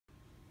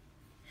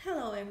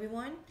Hello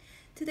everyone.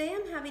 Today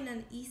I'm having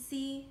an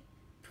easy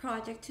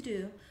project to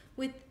do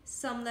with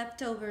some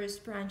leftovers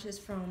branches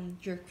from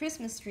your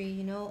Christmas tree,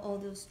 you know, all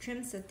those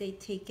trims that they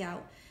take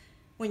out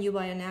when you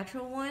buy a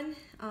natural one.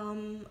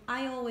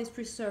 I always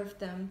preserve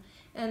them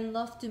and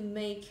love to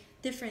make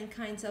different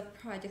kinds of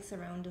projects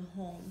around the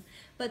home.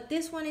 But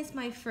this one is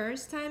my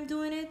first time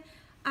doing it.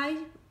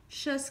 I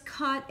just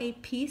cut a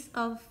piece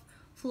of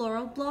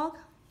floral block,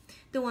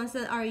 the ones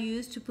that are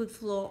used to put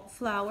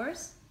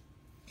flowers.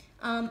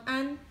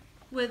 And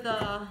with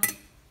a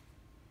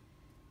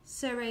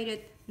serrated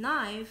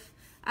knife,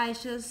 I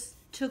just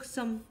took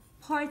some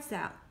parts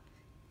out.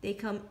 They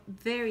come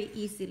very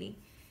easily.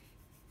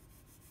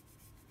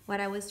 What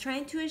I was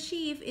trying to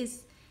achieve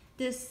is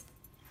this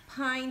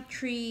pine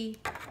tree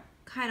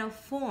kind of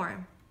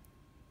form.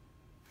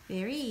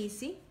 Very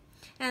easy.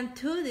 And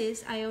to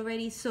this, I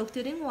already soaked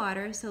it in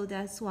water, so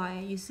that's why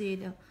you see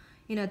it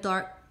in a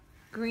dark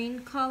green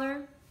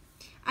color.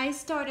 I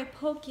started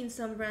poking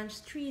some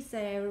branch trees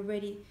that I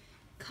already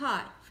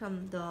cut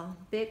from the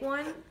big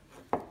one.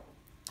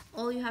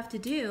 All you have to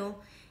do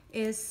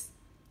is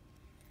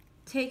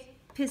take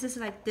pieces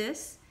like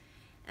this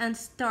and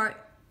start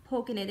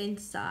poking it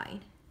inside.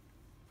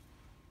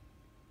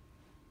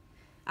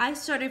 I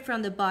started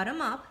from the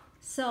bottom up,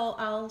 so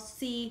I'll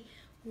see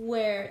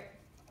where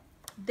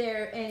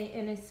there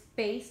any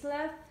space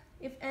left,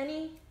 if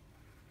any.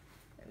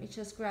 Let me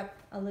just grab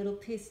a little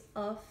piece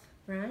of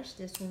branch.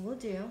 This one will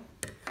do.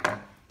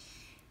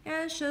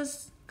 And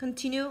just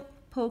continue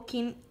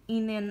poking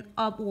in an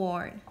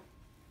upward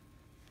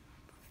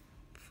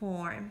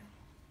form.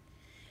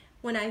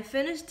 When I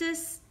finish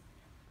this,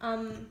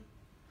 I'm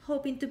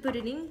hoping to put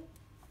it in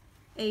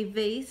a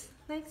vase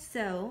like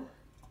so.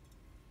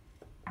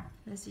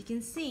 As you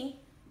can see,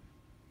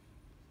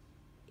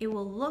 it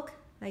will look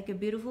like a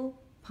beautiful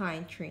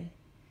pine tree.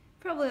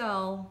 Probably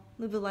I'll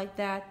leave it like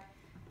that,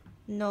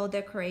 no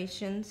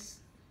decorations.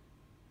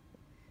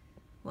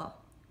 Well,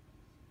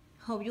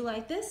 hope you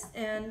like this,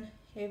 and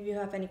if you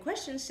have any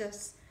questions,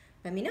 just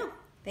let me know.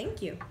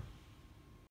 Thank you.